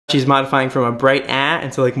She's modifying from a bright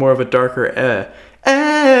into like more of a darker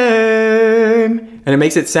and it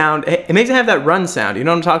makes it have that run sound, you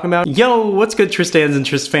know what I'm talking about? Yo, what's good, Tristans and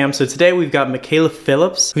Trist fam? So today we've got Makayla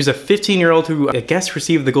Phillips, who's a 15-year-old who I guess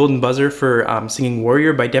received the golden buzzer for singing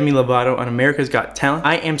Warrior by Demi Lovato on America's Got Talent.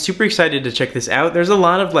 I am super excited to check this out. There's a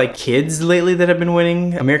lot of like kids lately that have been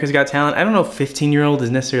winning America's Got Talent. I don't know if 15-year-old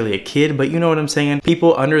is necessarily a kid, but you know what I'm saying.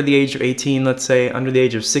 People under the age of 18, let's say, under the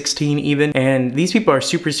age of 16 even, and these people are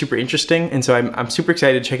super interesting, and so I'm super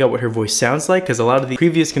excited to check out what her voice sounds like, because a lot of the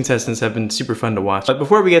previous contestants have been super fun to watch. But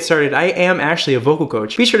before we get started, I am actually a vocal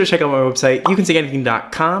coach. Be sure to check out my website,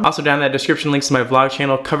 youcansinganything.com. Also down in that description, links to my vlog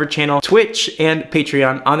channel, cover channel, Twitch, and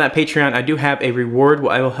Patreon. On that Patreon, I do have a reward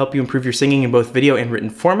where I will help you improve your singing in both video and written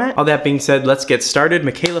format. All that being said, let's get started.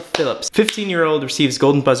 Makayla Phillips, 15-year-old, receives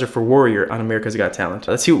golden buzzer for Warrior on America's Got Talent.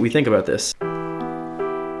 Let's see what we think about this.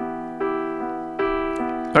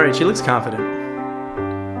 All right, she looks confident.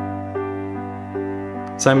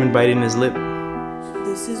 Simon biting his lip.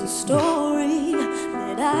 This is a story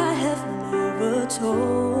that I have never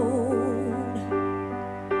told.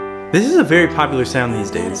 This is a very popular sound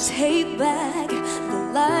these days. Take back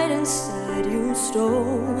the light inside you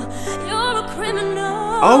stole. You're a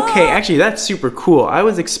criminal. Okay, actually that's super cool. I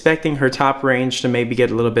was expecting her top range to maybe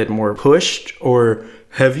get a little bit more pushed or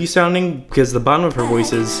heavy sounding, because the bottom of her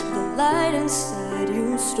voice is the light inside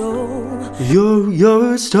you stole.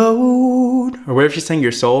 Your stone, or whatever she's saying,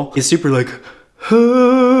 your soul is super like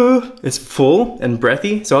it's full and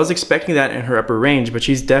breathy, so I was expecting that in her upper range, but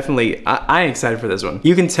she's definitely, I'm excited for this one.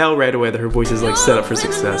 You can tell right away that her voice is like set up for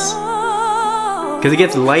success, because it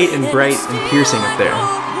gets light and bright and piercing up there,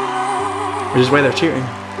 which is why they're cheering.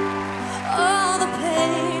 All the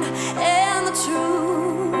pain and the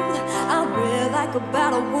truth, I wear like a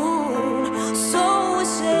battle wound. So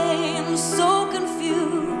ashamed, so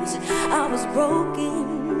confused, I was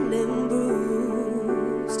broken and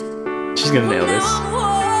bruised. She's gonna nail this.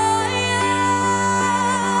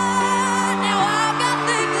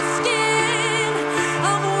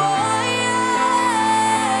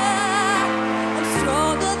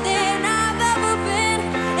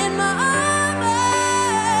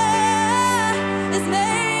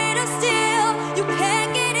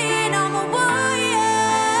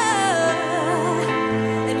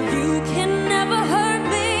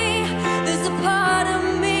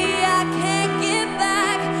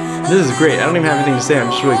 This is great. I don't even have anything to say. I'm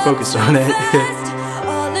just really focused on it.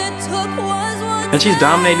 And she's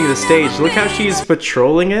dominating the stage. Look how she's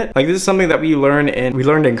patrolling it. Like, this is something that we learned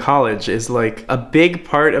in college, is like a big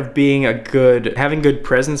part of being having good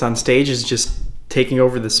presence on stage is just taking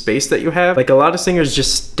over the space that you have. Like, a lot of singers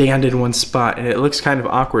just stand in one spot and it looks kind of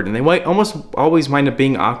awkward, and they might almost always wind up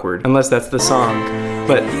being awkward unless that's the song.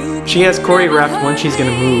 But she has choreographed when she's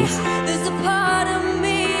gonna move.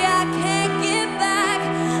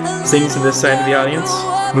 Sings to this side of the audience,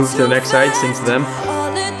 moves to the next side, sings to them.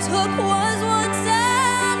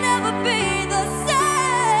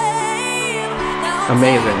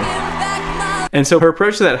 Amazing. And so her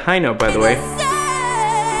approach to that high note, by the way,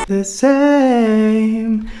 the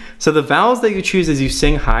same. So the vowels that you choose as you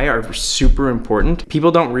sing high are super important.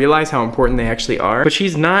 People don't realize how important they actually are, but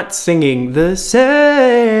she's not singing the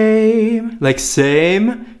same, like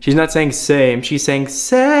same. She's not saying same, she's saying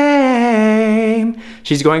same.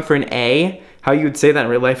 She's going for an A. How you would say that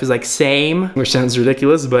in real life is like same, which sounds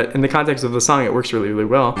ridiculous, but in the context of the song, it works really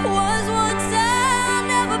well.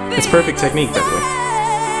 It's perfect technique, by the way.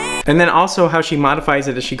 And then also how she modifies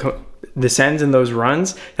it as she descends in those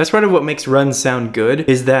runs. That's part of what makes runs sound good,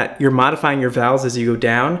 is that you're modifying your vowels as you go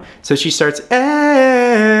down. So she starts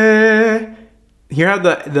Hear how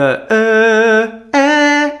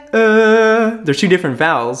there's two different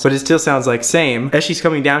vowels, but it still sounds like same. As she's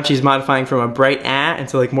coming down, she's modifying from a bright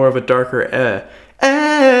into like more of a darker and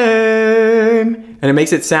it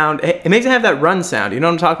makes it have that run sound, you know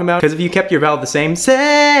what I'm talking about? Because if you kept your vowel the same,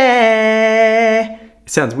 say, it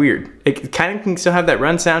sounds weird. It kind of can still have that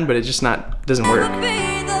run sound, but it just doesn't work.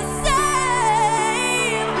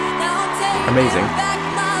 Amazing.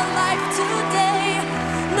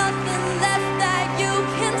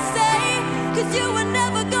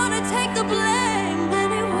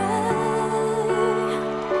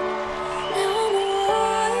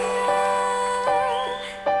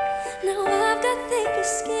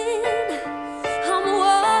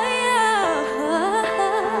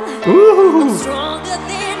 Ooh.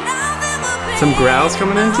 Some growls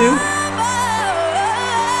coming in too.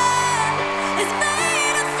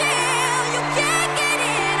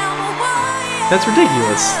 That's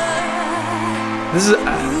ridiculous. This is,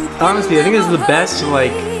 honestly, I think this is the best,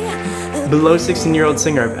 like, below 16-year-old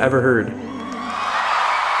singer I've ever heard.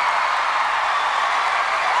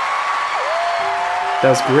 That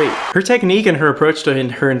was great. Her technique and her approach to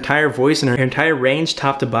her entire voice and her entire range,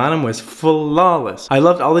 top to bottom, was flawless. I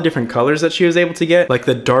loved all the different colors that she was able to get, like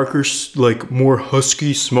the darker, like more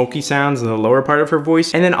husky, smoky sounds in the lower part of her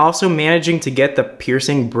voice, and then also managing to get the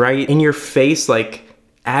piercing, bright, in your face, like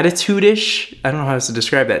attitude-ish, I don't know how else to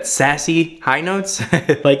describe that, sassy high notes.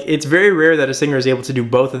 Like, it's very rare that a singer is able to do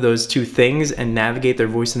both of those two things and navigate their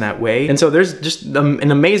voice in that way. And so there's just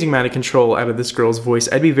an amazing amount of control out of this girl's voice.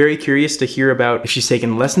 I'd be very curious to hear about if she's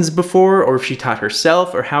taken lessons before, or if she taught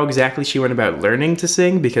herself, or how exactly she went about learning to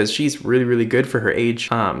sing, because she's really, really good for her age.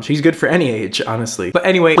 She's good for any age, honestly. But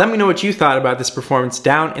anyway, let me know what you thought about this performance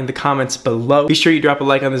down in the comments below. Be sure you drop a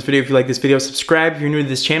like on this video if you like this video, subscribe if you're new to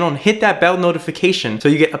this channel, and hit that bell notification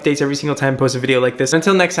so you get updates every single time I post a video like this.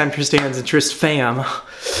 Until next time, Tristans and Trist fam,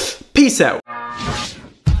 peace out.